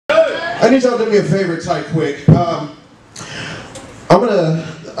I need y'all to do me a favor, tight quick. I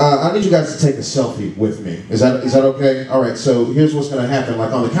need you guys to take a selfie with me. Is that okay? All right. So here's what's gonna happen.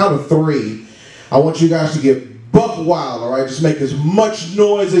 Like on the count of 3, I want you guys to get buck wild. All right. Just make as much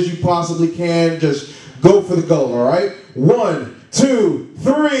noise as you possibly can. Just go for the goal. All right. 1, 2,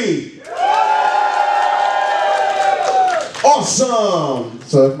 3. Awesome.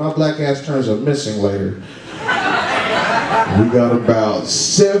 So if my black ass turns up missing later. We got about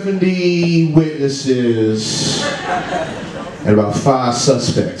 70 witnesses and about 5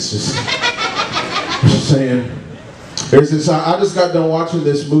 suspects. Just saying. There's this. I just got done watching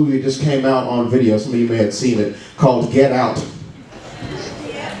this movie. It just came out on video. Some of you may have seen it. Called Get Out.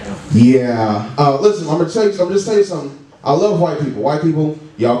 Yeah. Listen, I'm just tell you something. I love white people. White people,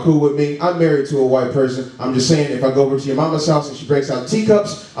 y'all cool with me? I'm married to a white person. I'm just saying, if I go over to your mama's house and she breaks out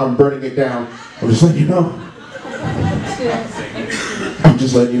teacups, I'm burning it down. I'm just letting you know. I'm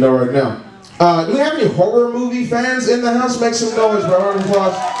just letting you know right now. Do we have any horror movie fans in the house? Make some noise, bro. Round of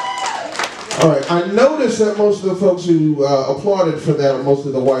applause. All right. I noticed that most of the folks who applauded for that are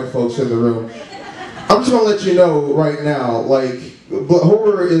mostly the white folks in the room. I'm just gonna let you know right now, like,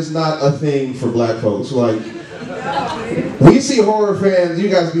 horror is not a thing for black folks. Like, we see horror fans, you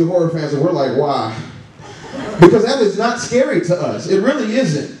guys be horror fans, and we're like, why? Because that is not scary to us. It really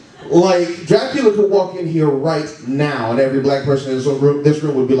isn't. Like, Dracula could walk in here right now, and every black person in this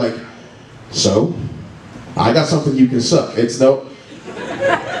room would be like, so, I got something you can suck. It's no,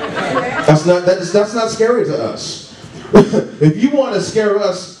 that's not scary to us. If you want to scare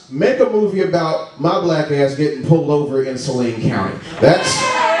us, make a movie about my black ass getting pulled over in Saline County. That's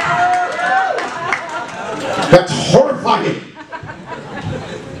horrifying.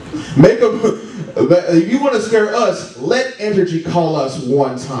 If you want to scare us, let Energy call us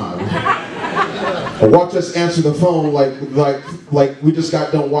one time. Or watch us answer the phone like we just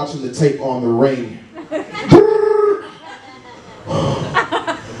got done watching the tape on The Ring.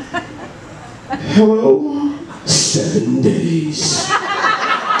 Hello? 7 days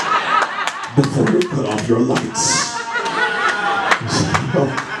before we cut off your lights.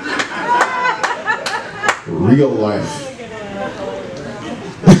 Real life.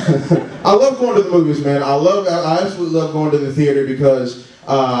 I love going to the movies, man. I absolutely love going to the theater because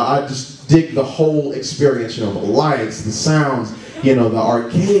I just dig the whole experience. You know, the lights, the sounds, you know, the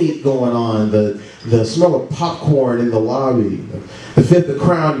arcade going on, the smell of popcorn in the lobby, the Fifth of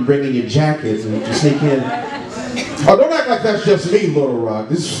Crown, you bring in your jackets and you sneak in. Oh, don't act like that's just me, Little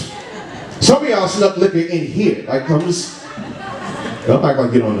Rock. Some of y'all snuck liquor in here. Like, don't act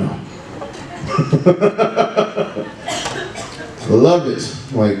like you don't know. Love it.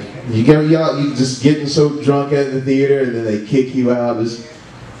 Like, you just getting so drunk at the theater and then they kick you out.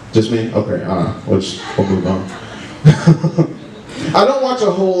 Just me? Okay, we'll move on. I don't watch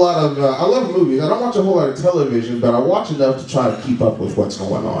a whole lot of, I love movies. I don't watch a whole lot of television, but I watch enough to try to keep up with what's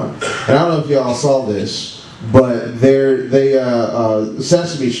going on. And I don't know if y'all saw this, but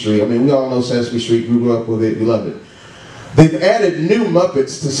Sesame Street, I mean, we all know Sesame Street, we grew up with it, we love it. They've added new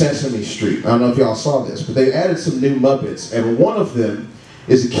Muppets to Sesame Street. I don't know if y'all saw this, but they've added some new Muppets, and one of them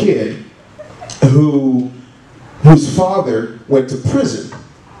is a kid whose father went to prison.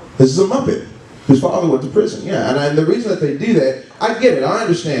 This is a Muppet. His father went to prison, yeah. And the reason that they do that, I get it, I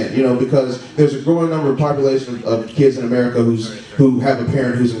understand, you know, because there's a growing number of population of kids in America who have a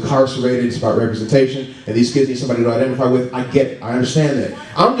parent who's incarcerated. It's about representation, and these kids need somebody to identify with. I get it, I understand that.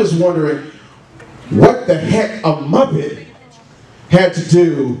 I'm just wondering, what the heck a Muppet had to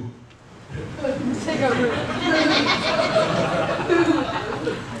do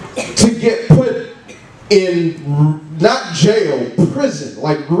to get put in, not jail, prison,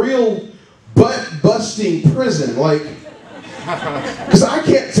 like real butt-busting prison, like, because I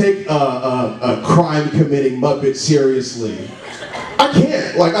can't take a crime-committing Muppet seriously. I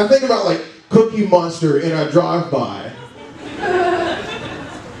can't. Like, I think about, like, Cookie Monster in a drive-by.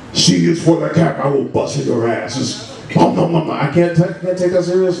 She is for the cat, I will bust in your ass. I can't take that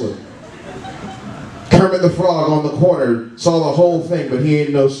seriously. Kermit the Frog on the corner saw the whole thing, but he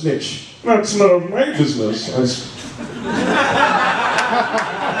ain't no snitch. That's no righteousness.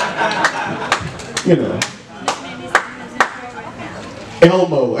 You know.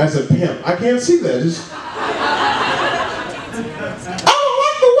 Elmo as a pimp. I can't see that. Just... Oh, I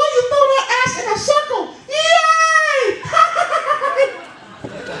like the way you throw that ass in a circle. Yay!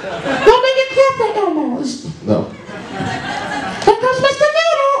 Don't make it clap for Elmo. No. Here comes Mr.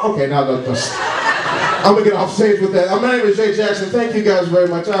 Noodle. Okay, now I'm gonna get off stage with that. My name is Jay Jackson. Thank you guys very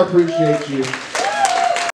much. I appreciate you.